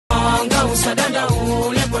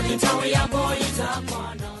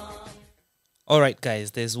All right,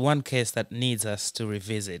 guys, there's one case that needs us to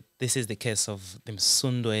revisit. This is the case of the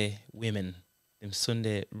Nsundwe women, the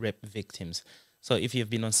Nsundwe rape victims. So if you've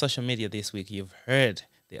been on social media this week, you've heard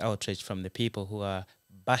the outrage from the people who are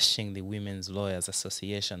bashing the Women's Lawyers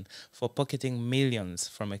Association for pocketing millions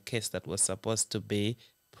from a case that was supposed to be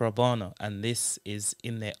pro bono. And this is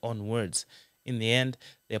in their own words. In the end,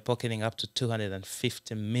 they're pocketing up to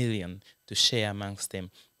 250 million to share amongst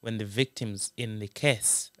them, when the victims in the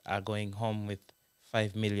case are going home with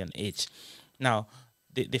 5 million each. Now,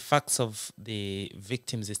 the facts of the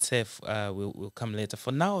victims itself will come later.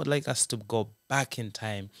 For now, I'd like us to go back in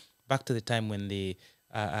time, back to the time when the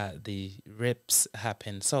rapes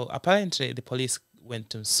happened. So apparently the police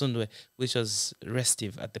went to Nsundwe, which was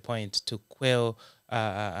restive at the point, to quell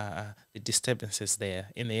the disturbances there.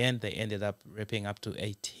 In the end, they ended up raping up to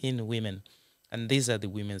 18 women. And these are the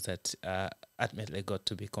women that ultimately got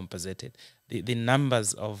to be compensated. The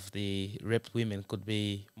numbers of the raped women could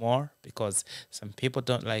be more, because some people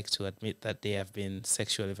don't like to admit that they have been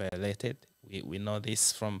sexually violated. We know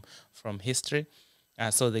this from history.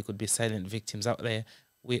 So there could be silent victims out there.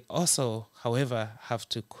 We also, however, have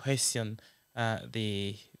to question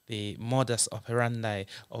the modus operandi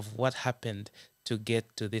of what happened to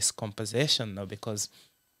get to this compensation now, because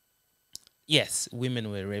yes, women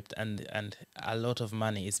were raped, and a lot of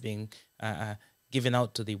money is being given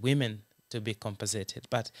out to the women to be compensated.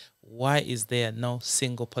 But why is there no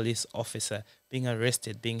single police officer being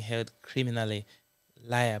arrested, being held criminally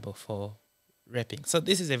liable for raping? So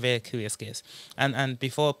this is a very curious case. And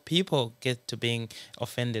before people get to being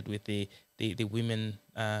offended with the women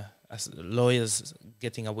as lawyers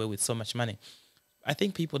getting away with so much money, I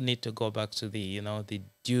think people need to go back to the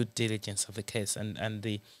due diligence of the case and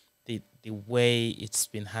the way it's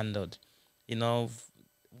been handled.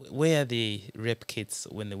 Where are the rape kits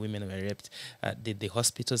when the women were raped? Did the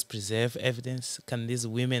hospitals preserve evidence? Can these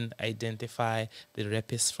women identify the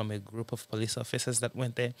rapists from a group of police officers that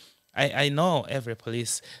went there? I know every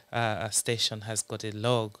police station has got a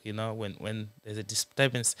log. When there's a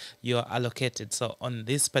disturbance, you're allocated. So on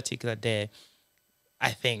this particular day,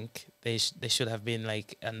 I think they should have been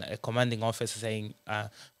like a commanding officer saying,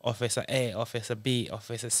 Officer A, Officer B,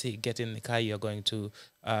 Officer C, get in the car, you're going to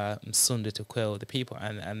Nsundwe to quell the people.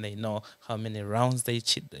 And they know how many rounds they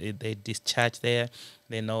discharged there.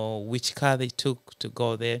 They know which car they took to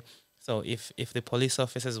go there. So if the police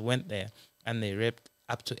officers went there and they raped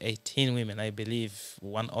up to 18 women, I believe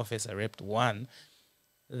one officer raped one,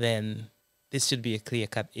 then this should be a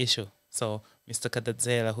clear-cut issue. So Mr.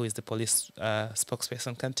 Kadadzela, who is the police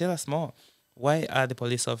spokesperson, can tell us more. Why are the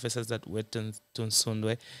police officers that went to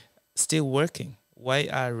Nsundwe still working? Why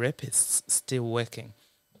are rapists still working?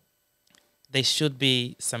 There should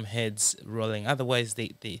be some heads rolling. Otherwise,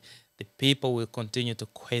 the people will continue to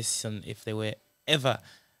question if they were ever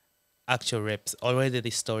actual rapes. Already the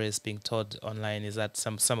story is being told online is that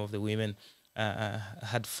some of the women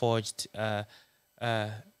had forged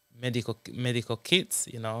medical kits,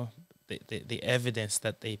 the evidence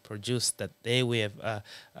that they produced that they were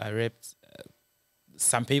raped.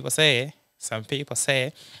 Some people say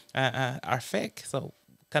are fake. So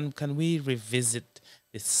can we revisit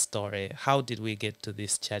this story? How did we get to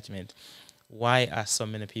this judgment? Why are so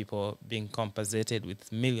many people being compensated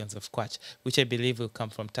with millions of kwacha, which I believe will come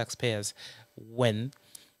from taxpayers, when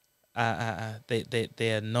there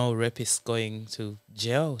are no rapists going to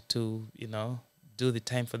jail to do the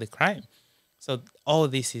time for the crime? So all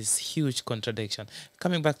this is huge contradiction.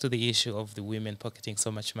 Coming back to the issue of the women pocketing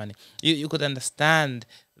so much money, you could understand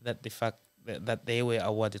that the fact that they were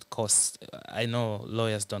awarded costs. I know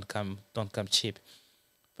lawyers don't come cheap,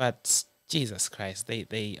 but Jesus Christ,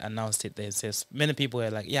 they announced it themselves. Many people were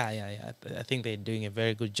like, yeah, I think they're doing a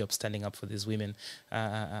very good job standing up for these women.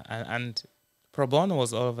 And pro bono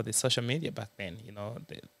was all over the social media back then.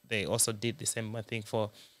 They also did the same thing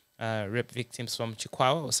for rape victims from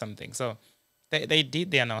Chihuahua or something. So they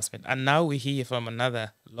did the announcement. And now we hear from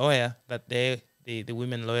another lawyer that the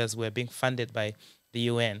women lawyers were being funded by the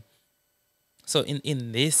UN. So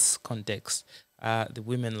in this context, the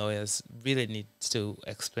women lawyers really need to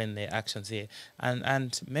explain their actions here,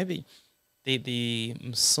 and maybe the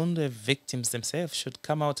Nsundwe victims themselves should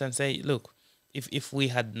come out and say, look, if we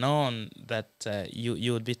had known that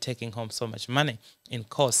you would be taking home so much money in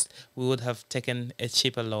cost, we would have taken a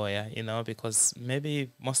cheaper lawyer, because maybe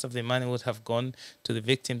most of the money would have gone to the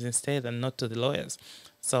victims instead and not to the lawyers.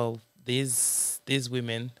 So these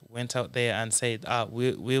women went out there and said,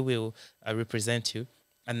 we will represent you,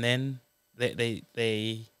 and then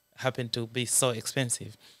they happen to be so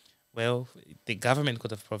expensive. Well, the government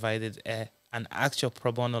could have provided an actual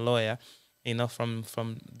pro bono lawyer,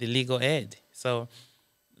 from the legal aid. So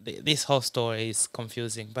this whole story is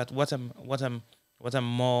confusing. But what I'm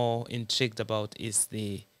more intrigued about is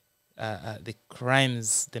the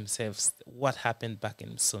crimes themselves. What happened back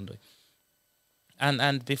in Nsundwe?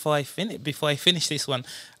 And before I finish this one,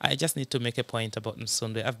 I just need to make a point about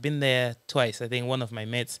Nsundwe. I've been there twice. I think one of my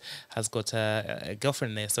mates has got a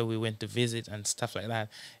girlfriend there, so we went to visit and stuff like that.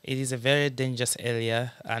 It is a very dangerous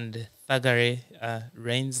area, and thuggery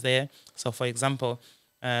reigns there. So, for example,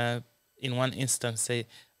 in one instance, say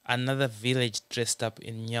another village dressed up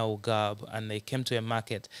in Nyau garb, and they came to a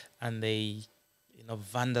market and they,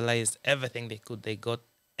 vandalized everything they could. They got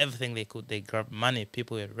everything they could. They grabbed money.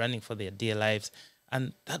 People were running for their dear lives,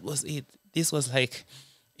 and that was it. This was like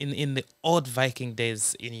in the old Viking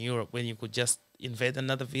days in Europe, when you could just invade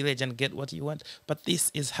another village and get what you want. But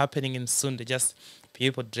this is happening in Sunday. Just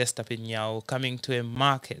people dressed up in Nyao coming to a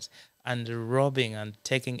market and robbing and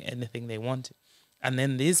taking anything they wanted. And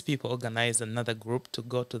then these people organized another group to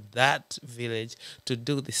go to that village to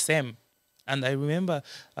do the same. And I remember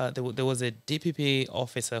there was a DPP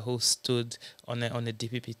officer who stood on a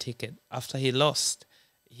DPP ticket. After he lost,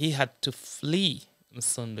 he had to flee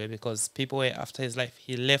Nsundwe because people were after his life.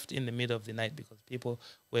 He left in the middle of the night because people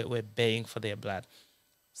were baying for their blood.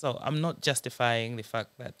 So I'm not justifying the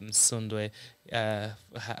fact that Nsundwe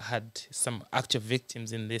had some actual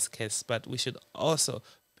victims in this case, but we should also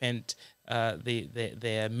paint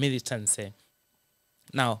their militancy.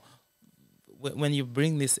 Now, when you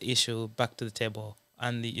bring this issue back to the table,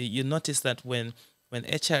 and you notice that when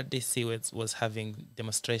HRDC was having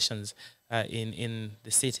demonstrations in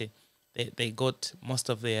the city, they got most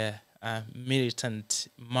of their militant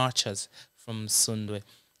marchers from Nsundwe.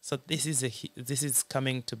 So this is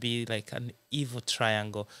coming to be like an evil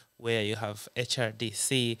triangle where you have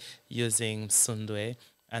HRDC using Nsundwe,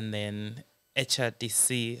 and then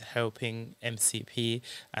HRDC helping MCP,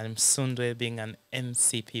 and Nsundwe being an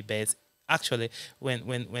MCP base. Actually, when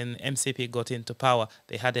MCP got into power,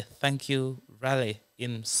 they had a thank you rally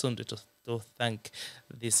in Nsundwe to thank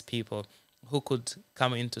these people who could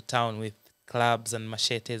come into town with clubs and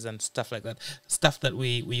machetes and stuff like that. Stuff that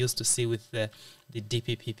we used to see with the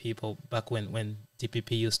DPP people back when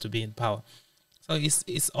DPP used to be in power. So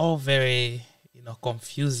it's all very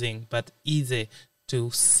confusing, but easy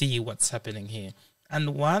to see what's happening here.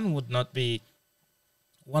 And one would not be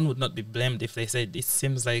blamed if they said it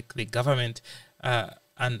seems like the government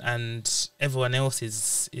and everyone else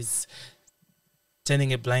is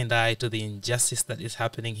turning a blind eye to the injustice that is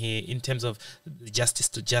happening here in terms of justice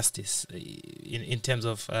to justice, in terms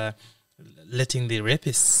of letting the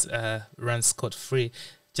rapists run scot-free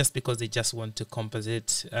just because they just want to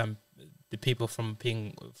compensate the people from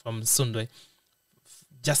Nsundwe,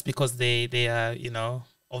 just because they are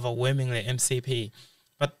overwhelmingly MCP.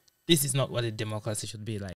 But this is not what a democracy should be like.